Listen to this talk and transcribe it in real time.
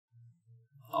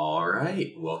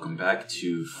Alright, welcome back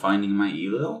to Finding My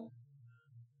ELO.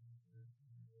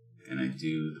 Gonna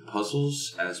do the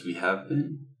puzzles as we have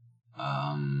been.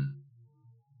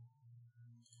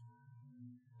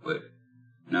 Wait,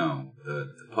 no,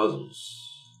 the puzzles.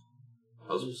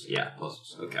 Puzzles? Yeah,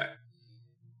 puzzles, okay.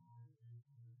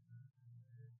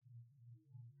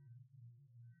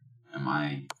 Am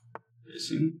I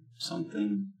missing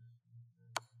something?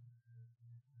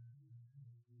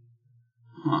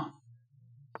 Huh.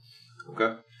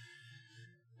 Okay.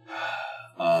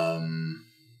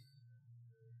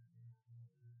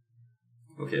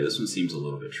 Okay, this one seems a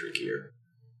little bit trickier.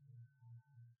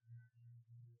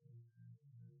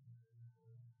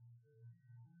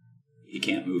 He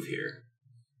can't move here.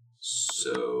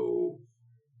 So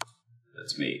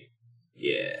that's me.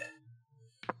 Yeah.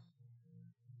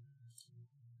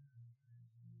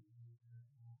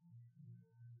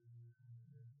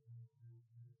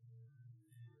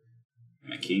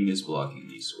 My king is blocking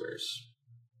these squares.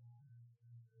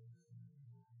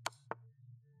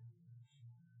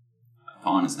 My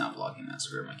pawn is not blocking that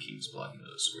square. My king is blocking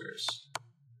those squares.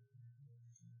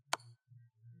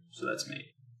 So that's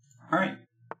mate. Alright.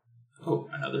 Oh,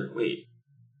 another. Wait.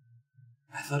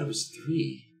 I thought it was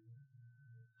 3.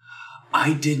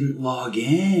 I didn't log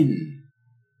in.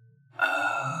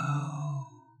 Oh.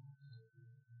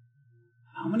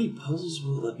 How many puzzles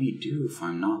will it let me do if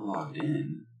I'm not logged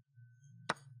in?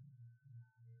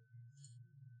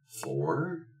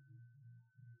 4,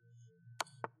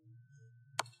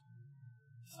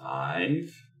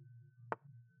 5.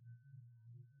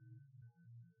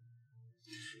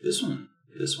 This one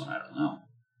I don't know.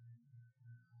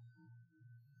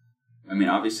 I mean,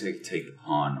 obviously I could take the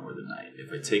pawn or the knight.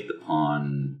 If I take the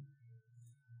pawn,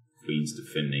 queen's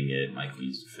defending it, my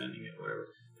queen's defending it, whatever.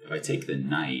 If I take the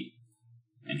knight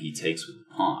and he takes with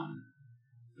the pawn,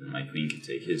 then my queen can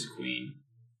take his queen,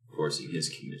 forcing his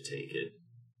king to take it.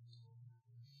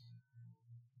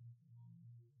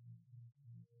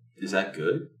 Is that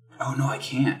good? Oh no, I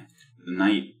can't. The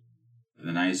knight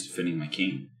is defending my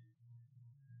king.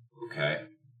 Okay.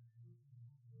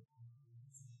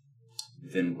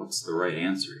 Then what's the right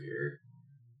answer here?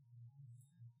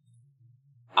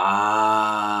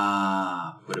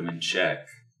 Ah, put him in check.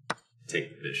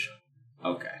 Take the bishop.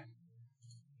 Okay.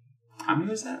 How many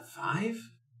was that? 5?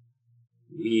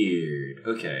 Weird.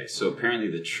 Okay, so apparently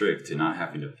the trick to not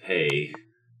having to pay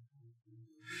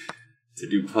to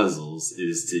do puzzles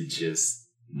is to just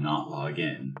not log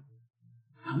in.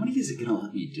 How many is it gonna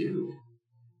let me do?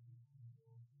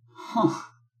 Huh.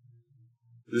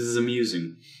 This is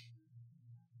amusing.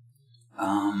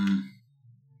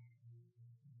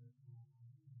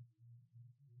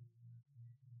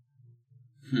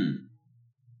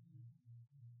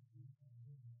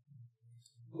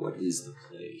 What is the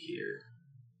play here?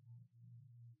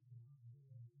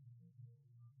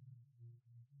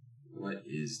 What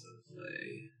is the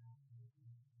play?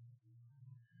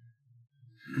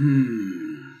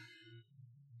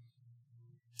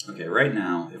 Okay, right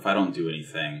now, if I don't do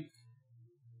anything,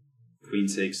 queen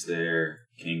takes there,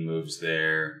 king moves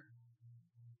there,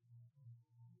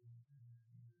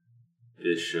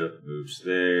 bishop moves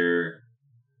there,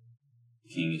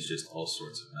 king is just all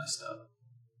sorts of messed up.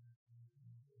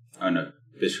 Oh no,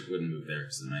 bishop wouldn't move there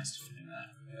because the knight's defending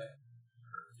that. Okay.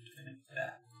 Or defending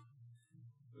that.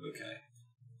 Okay.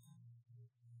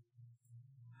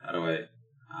 How do I...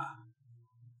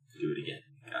 do it again.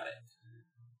 Got it.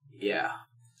 Yeah.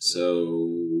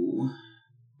 So...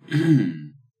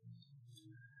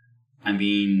 I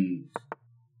mean...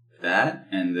 that,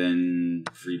 and then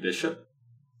free bishop.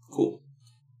 Cool.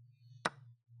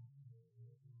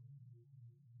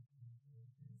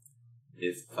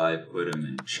 If I put him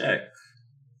in check,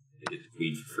 I get the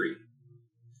queen for free.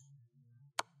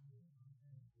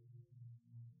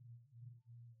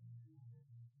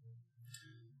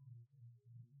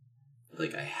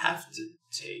 Like, I have to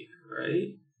take,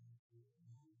 right?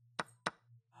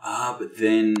 But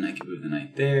then I can move the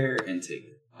knight there and take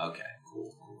it. Okay,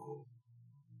 cool.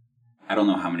 I don't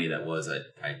know how many that was. I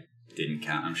didn't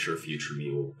count. I'm sure future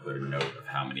me will put a note of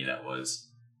how many that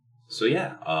was. So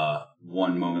yeah,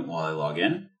 one moment while I log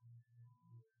in.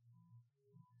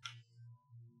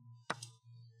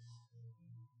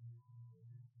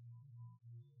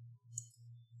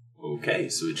 Okay,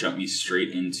 so it jumped me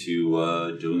straight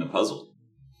into doing a puzzle.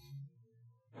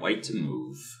 White to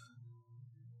move.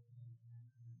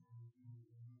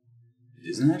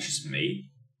 Isn't that just mate?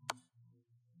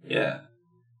 Yeah.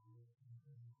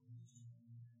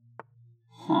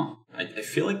 Huh. I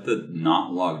feel like the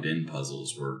not logged in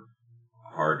puzzles were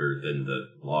harder than the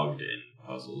logged in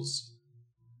puzzles.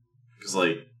 Because,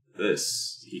 like,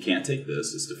 this. He can't take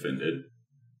this, it's defended.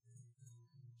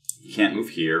 He can't move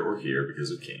here or here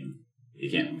because of king. He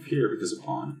can't move here because of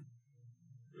pawn.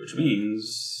 Which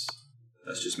means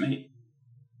that's just mate.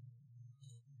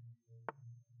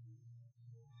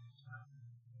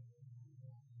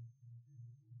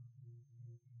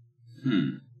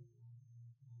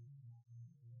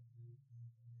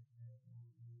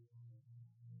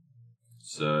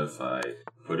 So if I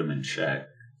put him in check,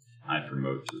 I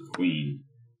promote to the queen,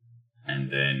 and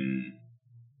then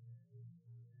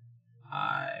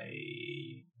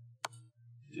I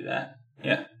do that.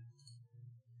 Yeah.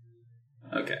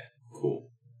 Okay,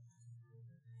 cool.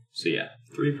 So yeah,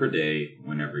 3 per day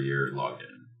whenever you're logged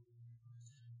in.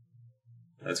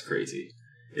 That's crazy.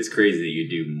 It's crazy that you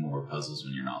do more puzzles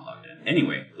when you're not logged in.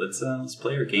 Anyway, let's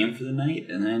play our game for the night,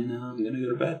 and then I'm gonna go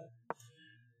to bed.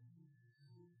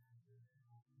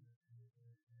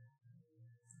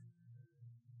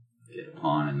 Get a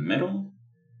pawn in the middle,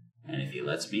 and if he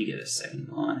lets me get a second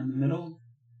pawn in the middle,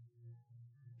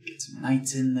 get some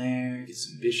knights in there, get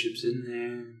some bishops in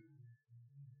there.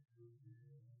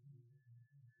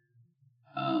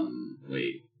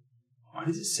 Wait, why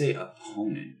does it say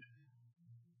opponent?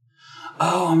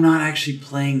 Oh, I'm not actually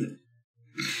playing.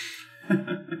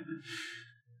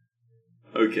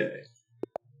 Okay,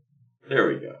 there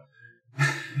we go.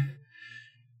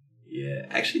 Yeah,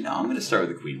 actually, no, I'm going to start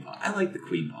with the queen pawn. I like the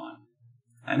queen pawn.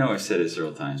 I know I've said it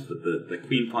several times, but the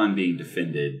queen pawn being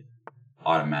defended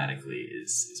automatically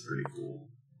is pretty cool.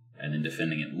 And then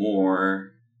defending it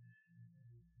more.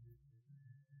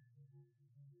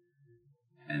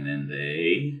 And then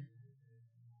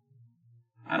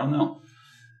I don't know.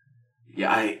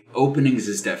 Yeah, openings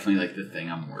is definitely like the thing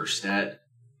I'm worst at.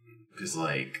 Because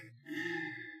like,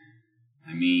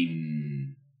 I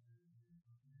mean,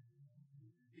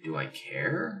 do I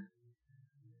care?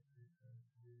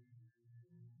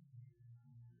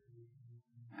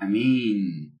 I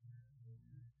mean,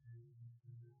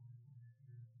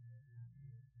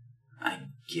 I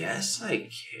guess I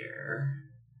care.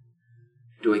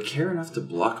 Do I care enough to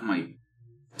block my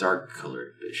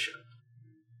dark-colored bishop?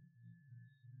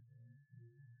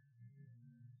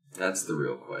 That's the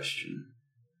real question.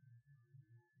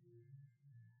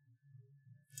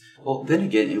 Well, then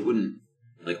again, it wouldn't...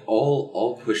 Like,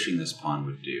 all pushing this pawn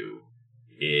would do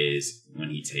is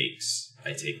when he takes,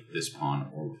 I take this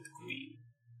pawn or with the queen.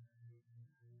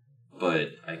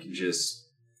 But I can just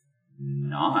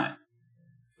not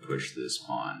push this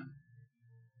pawn.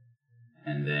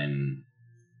 And then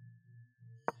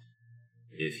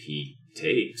if he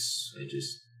takes, I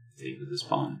just take with this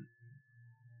pawn.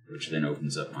 Which then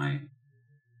opens up my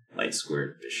light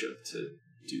squared bishop to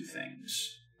do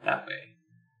things that way.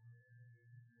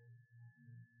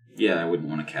 Yeah, I wouldn't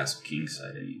want to castle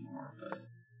kingside anymore,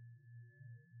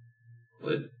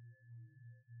 but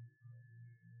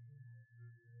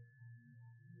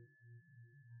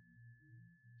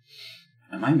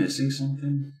am I missing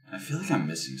something? I feel like I'm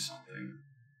missing something.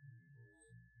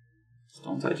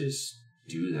 Don't I just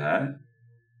do that?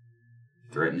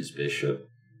 Threaten his bishop?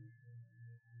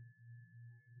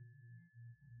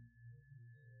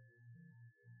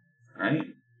 Right?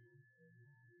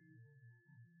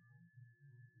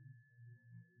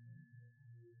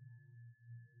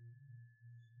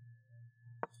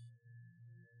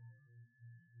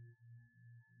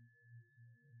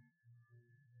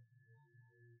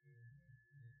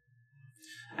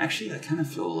 Actually, I kind of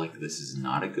feel like this is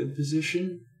not a good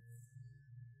position.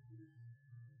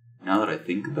 Now that I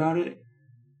think about it.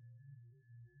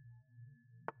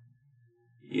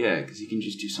 Yeah, because you can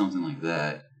just do something like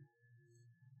that.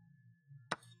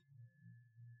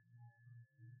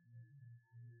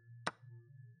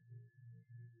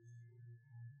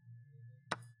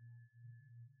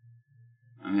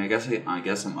 I mean, I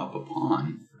guess I'm up a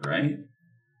pawn, right?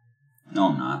 No,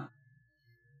 I'm not.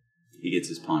 He gets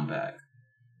his pawn back.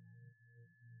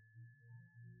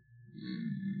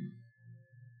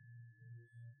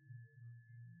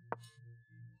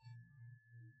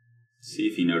 See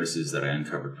if he notices that I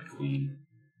uncovered my queen.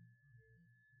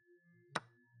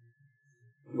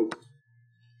 Nope.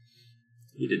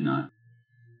 He did not.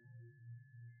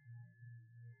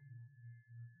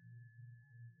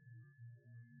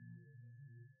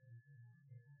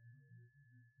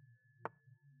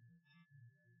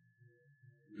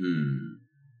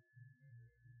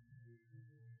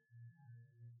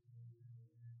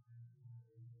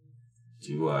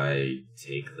 Do I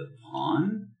take the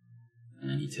pawn? And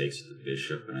then he takes the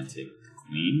bishop and I take the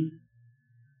queen?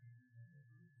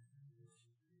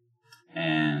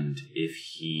 And if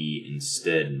he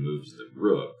instead moves the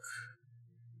rook,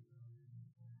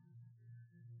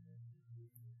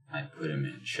 I put him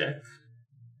in check.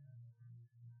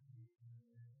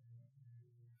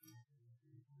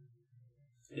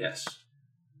 Yes,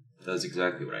 that's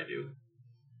exactly what I do.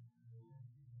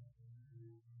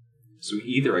 So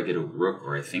either I get a rook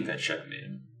or I think I checkmate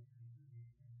him.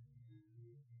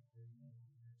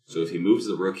 So if he moves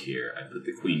the rook here, I put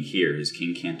the queen here, his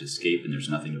king can't escape and there's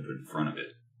nothing to put in front of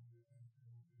it.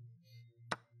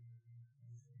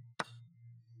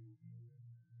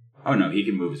 Oh no, he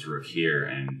can move his rook here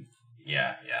and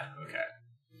yeah, okay.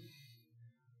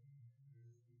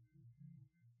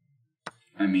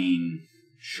 I mean,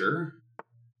 sure.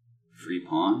 Free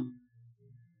pawn.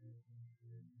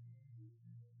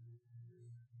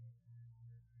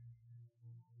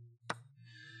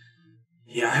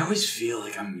 Yeah, I always feel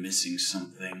like I'm missing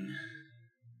something.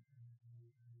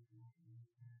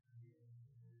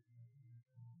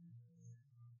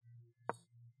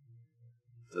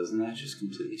 Doesn't that just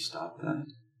completely stop that?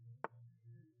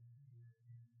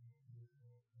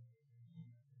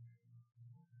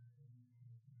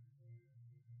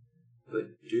 But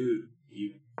dude,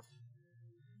 you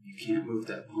can't move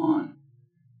that pawn.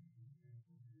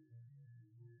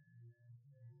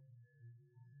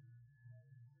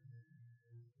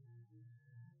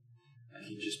 I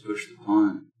can just push the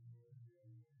pawn.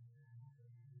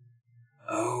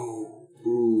 Oh,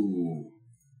 ooh.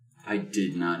 I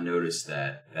did not notice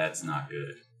that. That's not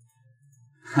good.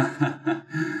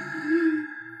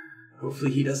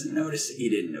 Hopefully he doesn't notice it. He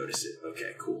didn't notice it.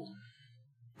 Okay, cool.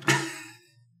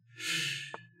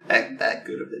 that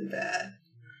could have been bad.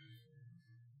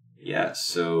 Yeah,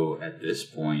 so at this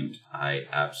point, I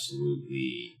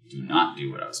absolutely do not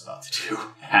do what I was about to do.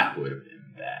 That would have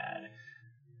been bad.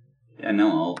 Yeah, no,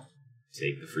 I'll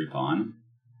take the free pawn.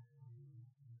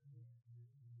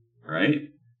 Right?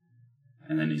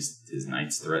 And then his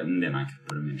knight's threatened and I can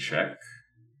put him in check.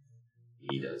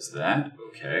 He does that.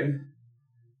 Okay.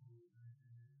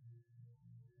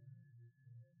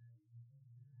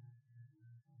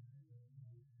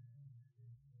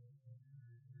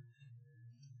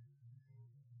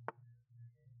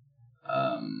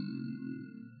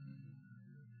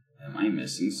 Am I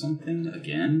missing something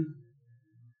again?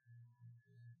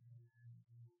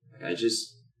 I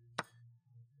just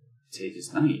take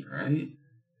his knight, right?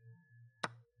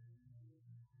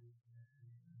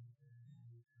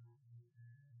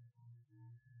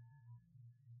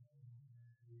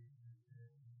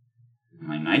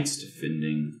 My knight's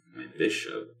defending my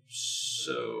bishop,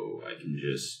 so I can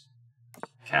just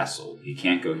castle. He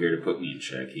can't go here to put me in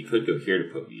check. He could go here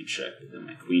to put me in check, but then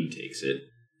my queen takes it.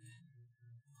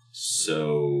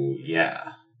 So,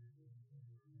 yeah.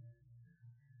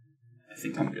 I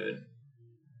think I'm good.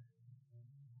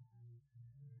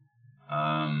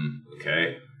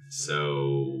 Okay.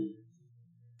 So...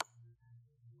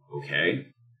 Okay.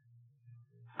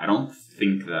 I don't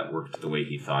think that worked the way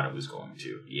he thought it was going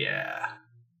to. Yeah.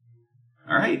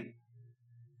 Alright.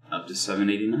 Up to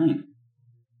 789.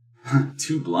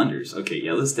 2 blunders. Okay,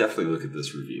 yeah, let's definitely look at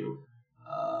this review.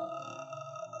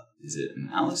 Is it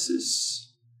analysis?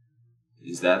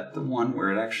 Is that the one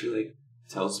where it actually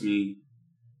tells me?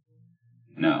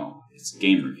 No, it's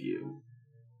game review.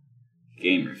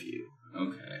 Game review.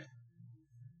 Okay.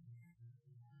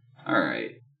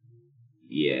 Alright.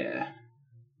 Yeah.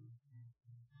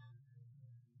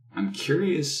 I'm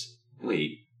curious.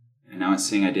 Wait. And now it's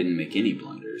saying I didn't make any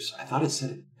blunders. I thought it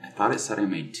said I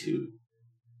made 2.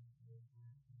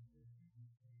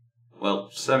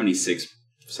 Well,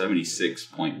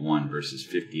 76.1 versus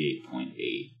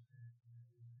 58.8.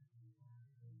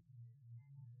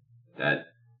 That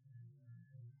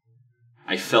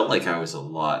I felt like I was a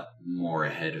lot more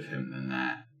ahead of him than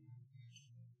that.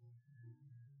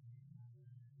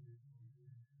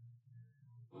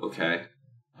 Okay.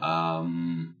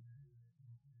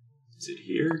 Is it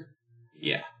here?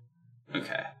 Yeah.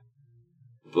 Okay.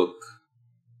 Book.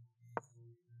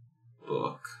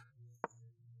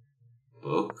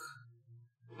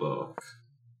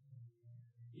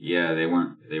 Yeah, they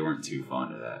weren't too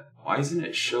fond of that. Why isn't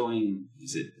it showing?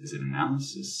 Is it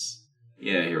analysis?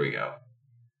 Yeah, here we go.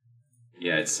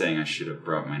 Yeah, it's saying I should have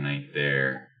brought my knight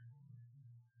there.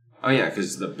 Oh yeah,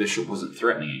 because the bishop wasn't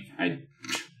threatening.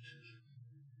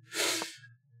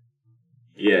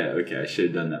 Yeah, okay, I should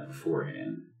have done that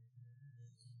beforehand.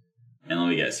 And let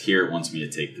me guess, here it wants me to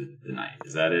take the knight.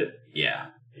 Is that it? Yeah.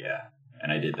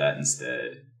 And I did that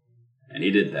instead. And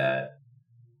he did that.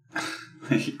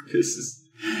 This is...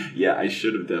 Yeah, I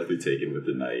should have definitely taken with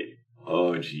the knight.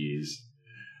 Oh, jeez.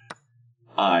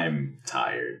 I'm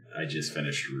tired. I just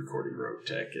finished recording Rogue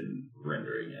Tech and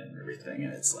rendering it and everything,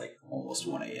 and it's like almost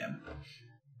 1 a.m.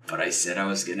 But I said I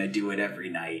was going to do it every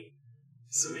night.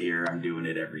 So here I'm doing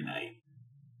it every night.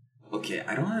 Okay,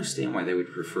 I don't understand why they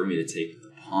would prefer me to take the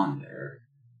pawn there.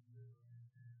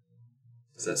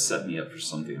 Does that set me up for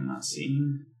something I'm not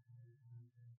seeing?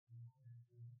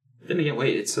 Then again,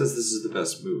 wait, it says this is the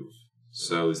best move.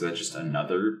 So is that just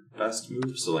another best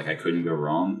move? So like I couldn't go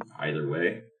wrong either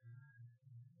way?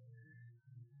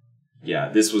 Yeah,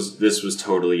 this was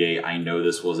totally I know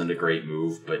this wasn't a great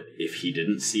move, but if he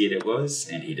didn't see it, it was,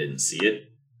 and he didn't see it.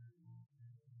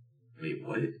 Wait,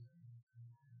 what?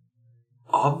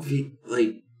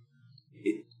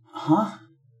 Huh?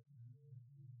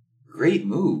 Great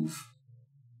move.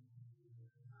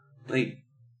 Like,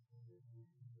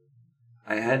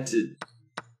 I had to...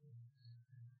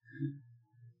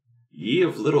 Ye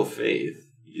of little faith.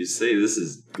 You say this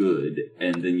is good,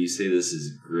 and then you say this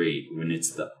is great when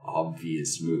it's the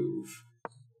obvious move.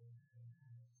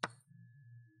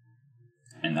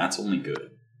 And that's only good.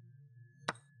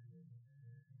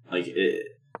 Like,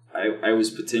 I was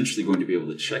potentially going to be able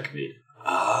to checkmate.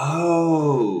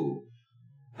 Oh!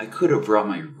 I could have brought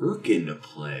my rook into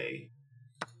play.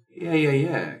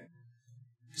 Yeah.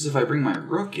 Because if I bring my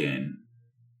rook in,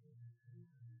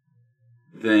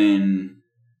 then...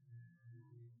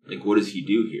 Like, what does he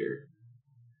do here?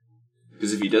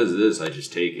 Because if he does this, I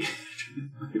just take it.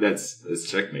 that's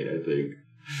checkmate, I think.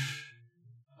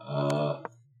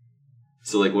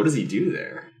 So, like, what does he do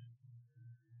there?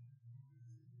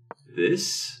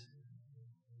 This?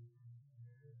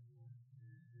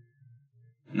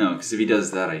 No, because if he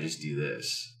does that, I just do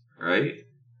this, right?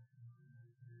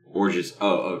 Or just,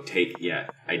 take, yeah,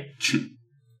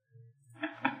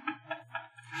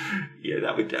 yeah,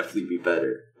 that would definitely be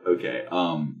better. Okay,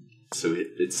 so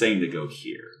it's saying to go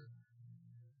here.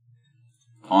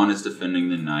 Pawn is defending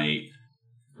the knight.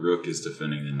 Rook is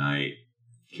defending the knight.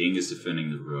 King is defending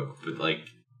the rook. But, like,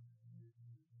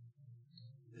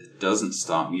 it doesn't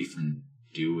stop me from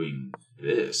doing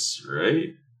this, right?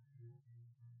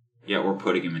 Yeah, or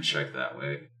putting him in check that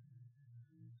way.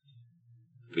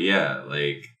 But yeah,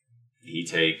 like, he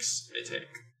takes, I take.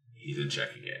 He's in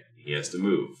check again. He has to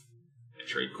move. I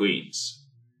trade queens.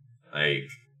 Like...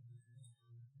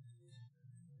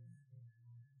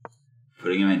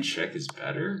 Putting him in check is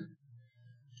better?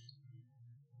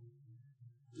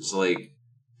 It's like,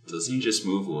 doesn't he just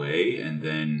move away and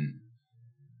then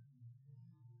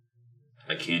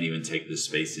I can't even take this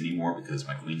space anymore because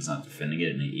my queen's not defending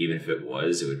it, and even if it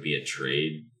was, it would be a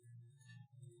trade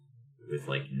with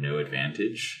like no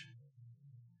advantage.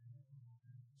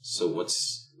 So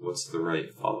what's the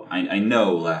right follow? I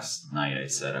know last night I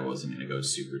said I wasn't going to go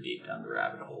super deep down the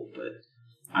rabbit hole, but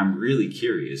I'm really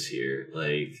curious here,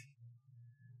 like...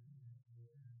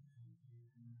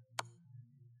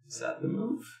 Is that the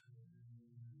move?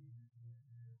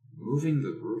 Moving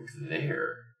the rook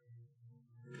there?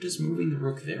 What does moving the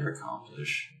rook there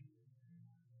accomplish?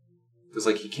 Because,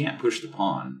 like, he can't push the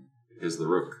pawn because the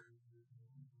rook...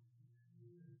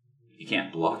 He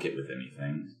can't block it with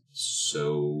anything.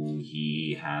 So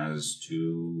he has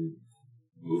to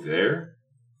move there?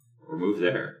 Or move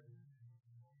there?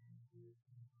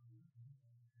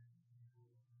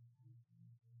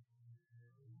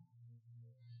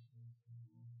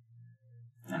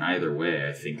 And either way,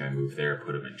 I think I move there,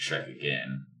 put him in check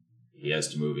again. He has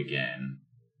to move again.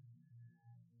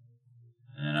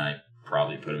 And then I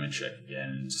probably put him in check again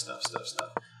and stuff.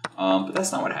 But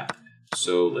that's not what happened.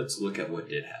 So let's look at what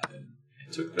did happen. I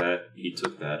took that, he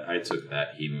took that, I took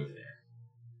that, he moved there.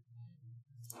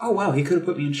 Oh wow, he could have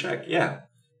put me in check, yeah.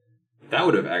 That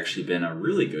would have actually been a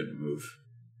really good move.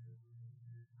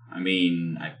 I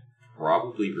mean, I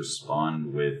probably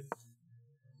respond with,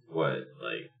 what,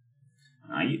 like...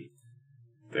 Knight?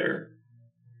 There?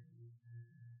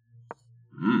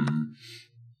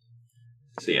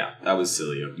 So yeah, that was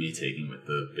silly of me taking with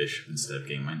the bishop instead of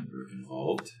getting my rook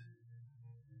involved.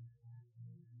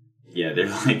 Yeah, they're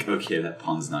like, okay, that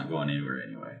pawn's not going anywhere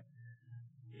anyway.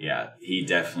 Yeah, he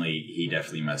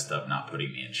definitely messed up not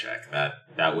putting me in check.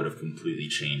 That would have completely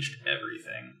changed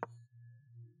everything.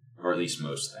 Or at least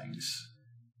most things.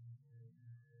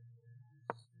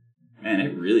 Man,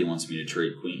 it really wants me to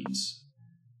trade queens.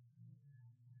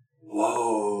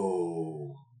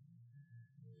 Whoa.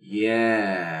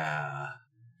 Yeah.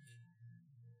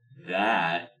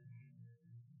 That.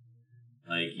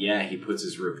 Like, yeah, he puts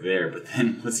his rook there, but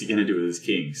then what's he gonna do with his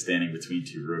king standing between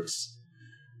two rooks?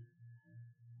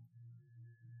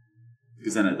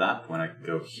 Because then at that point I could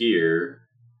go here.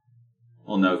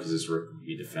 Well, no, because his rook would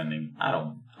be defending. I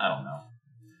don't know.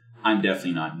 I'm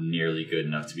definitely not nearly good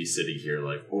enough to be sitting here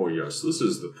like, oh yes, this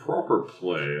is the proper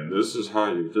play, and this is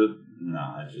how you did. No,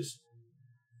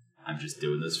 I'm just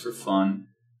doing this for fun.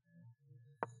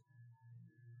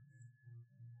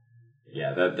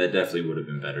 Yeah, that definitely would have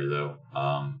been better though.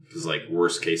 Because like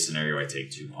worst case scenario, I take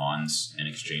 2 pawns in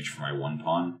exchange for my 1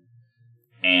 pawn,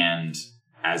 and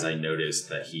as I noticed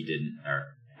that he didn't,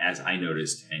 or as I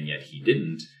noticed and yet he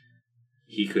didn't,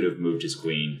 he could have moved his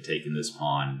queen, taken this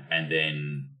pawn, and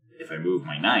then if I move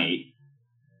my knight,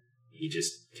 he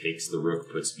just takes the rook,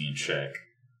 puts me in check,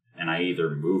 and I either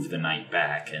move the knight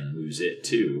back and lose it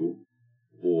too,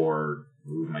 or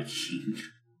move my king.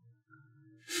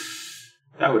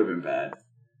 That would have been bad.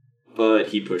 But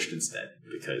he pushed instead,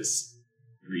 because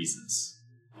reasons.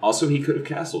 Also, he could have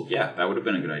castled. Yeah, that would have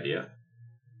been a good idea.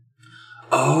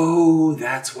 Oh,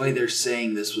 that's why they're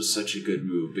saying this was such a good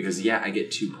move. Because, yeah, I get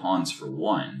 2 pawns for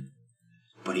 1,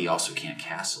 but he also can't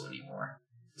castle anymore.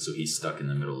 So he's stuck in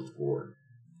the middle of the board.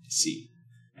 See.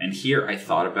 And here, I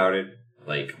thought about it.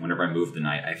 Like, whenever I moved the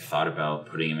knight, I thought about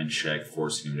putting him in check,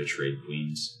 forcing him to trade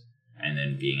queens, and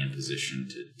then being in position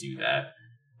to do that.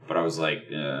 But I was like,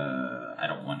 I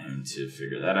don't want him to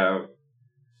figure that out.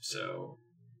 So,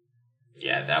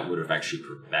 yeah, that would have actually,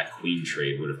 that queen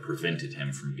trade would have prevented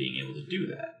him from being able to do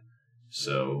that.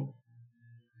 So,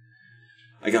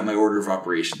 I got my order of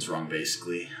operations wrong,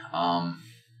 basically.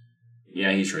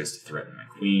 Yeah, he tries to threaten my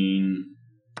queen.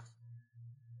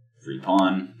 Free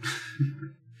pawn.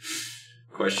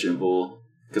 Questionable.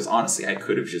 Because honestly, I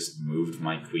could have just moved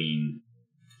my queen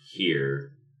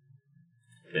here,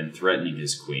 been threatening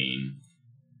his queen,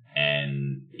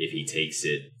 and if he takes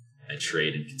it, I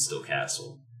trade and can still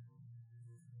castle.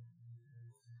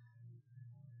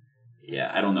 Yeah,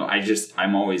 I don't know.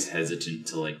 I'm always hesitant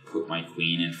to like put my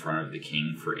queen in front of the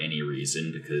king for any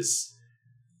reason, because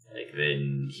like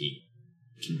then he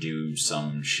can do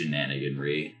some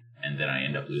shenaniganry and then I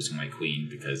end up losing my queen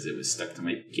because it was stuck to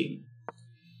my king.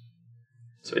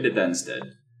 So I did that instead.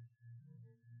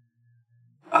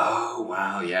 Oh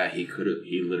wow, yeah, he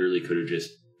literally could have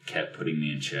just kept putting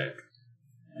me in check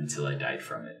until I died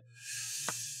from it.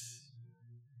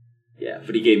 Yeah,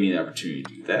 but he gave me the opportunity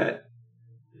to do that.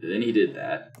 Then he did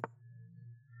that.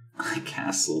 I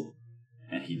castled,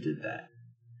 and he did that.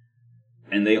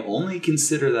 And they only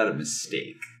consider that a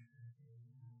mistake.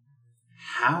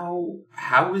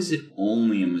 How is it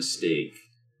only a mistake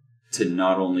to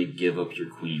not only give up your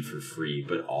queen for free,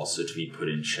 but also to be put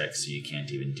in check so you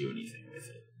can't even do anything with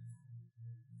it?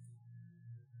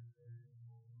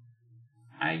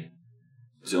 I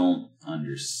don't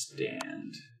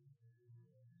understand.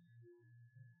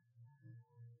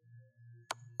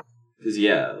 Because,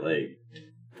 yeah, like,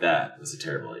 that was a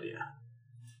terrible idea.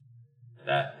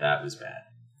 That was bad.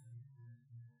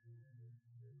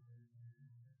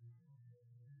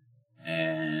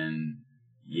 And,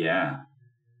 yeah.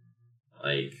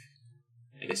 Like,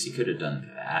 I guess he could have done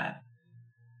that.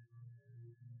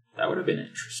 That would have been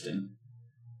interesting.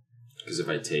 Because if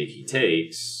I take, he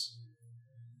takes.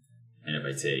 And if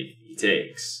I take, he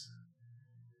takes.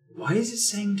 Why is it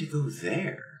saying to go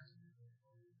there?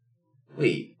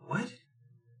 Wait, what?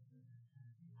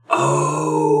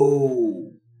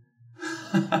 Oh!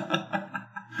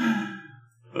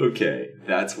 Okay,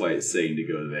 that's why it's saying to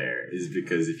go there, is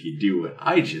because if you do what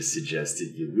I just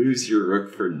suggested, you lose your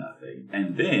rook for nothing.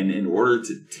 And then, in order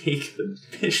to take the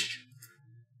bishop,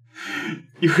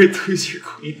 you would lose your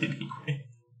queen anyway.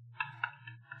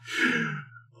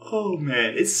 Oh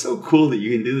man, it's so cool that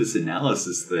you can do this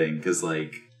analysis thing, because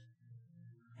like,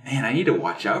 man, I need to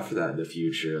watch out for that in the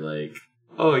future. Like,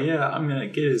 oh yeah, I'm gonna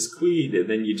get his queen, and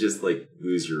then you just like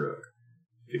lose your rook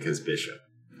because bishop.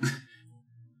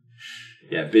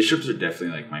 Yeah, bishops are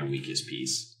definitely like my weakest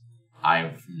piece.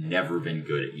 I've never been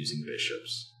good at using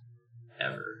bishops.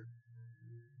 Ever.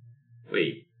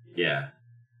 Wait, yeah.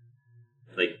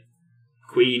 Like,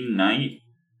 queen, knight,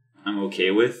 I'm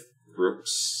okay with.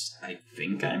 Rooks, I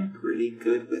think I'm pretty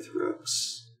good with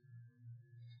rooks.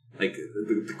 Like,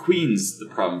 the queens,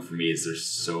 the problem for me is there's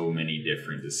so many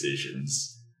different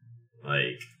decisions.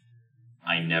 Like,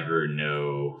 I never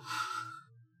know...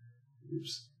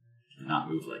 Oops. Not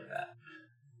move like that.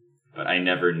 But I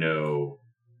never know,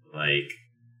 like...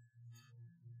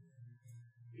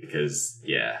 Because,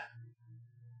 yeah.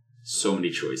 So many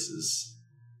choices.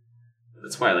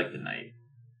 That's why I like the knight.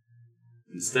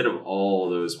 Instead of all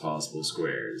those possible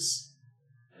squares,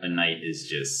 a knight is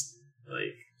just,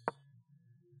 like...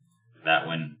 That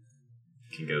one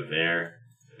can go there,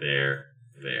 there,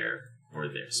 there, or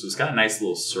there. So it's got a nice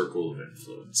little circle of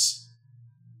influence.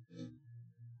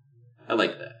 I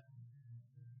like that.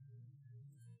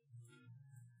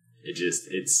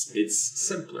 It's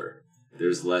simpler.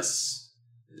 There's less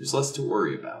to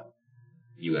worry about.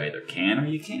 You either can or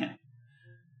you can't.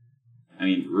 I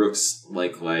mean, rooks,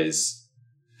 likewise,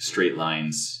 straight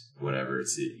lines, whatever,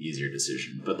 it's an easier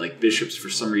decision. But like bishops, for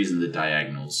some reason, the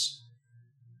diagonals.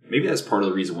 Maybe that's part of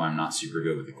the reason why I'm not super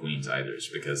good with the queens either, is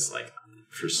because like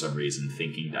for some reason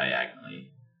thinking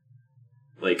diagonally,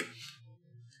 like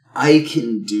I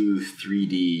can do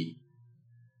 3D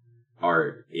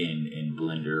art in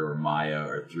Blender or Maya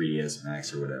or 3ds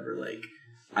Max or whatever. Like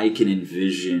I can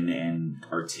envision and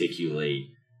articulate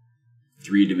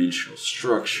 3-dimensional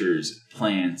structures,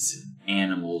 plants, and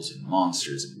animals, and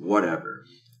monsters, and whatever.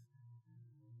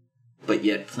 But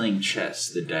yet, playing chess,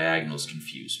 the diagonals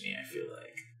confuse me, I feel like.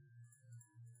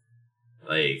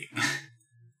 Like,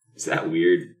 is that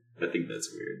weird? I think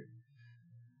that's weird.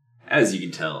 As you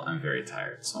can tell, I'm very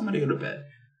tired, so I'm going to go to bed.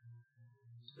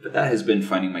 But that has been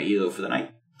Finding My ELO for the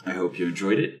night. I hope you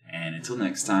enjoyed it, and until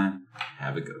next time,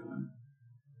 have a good one.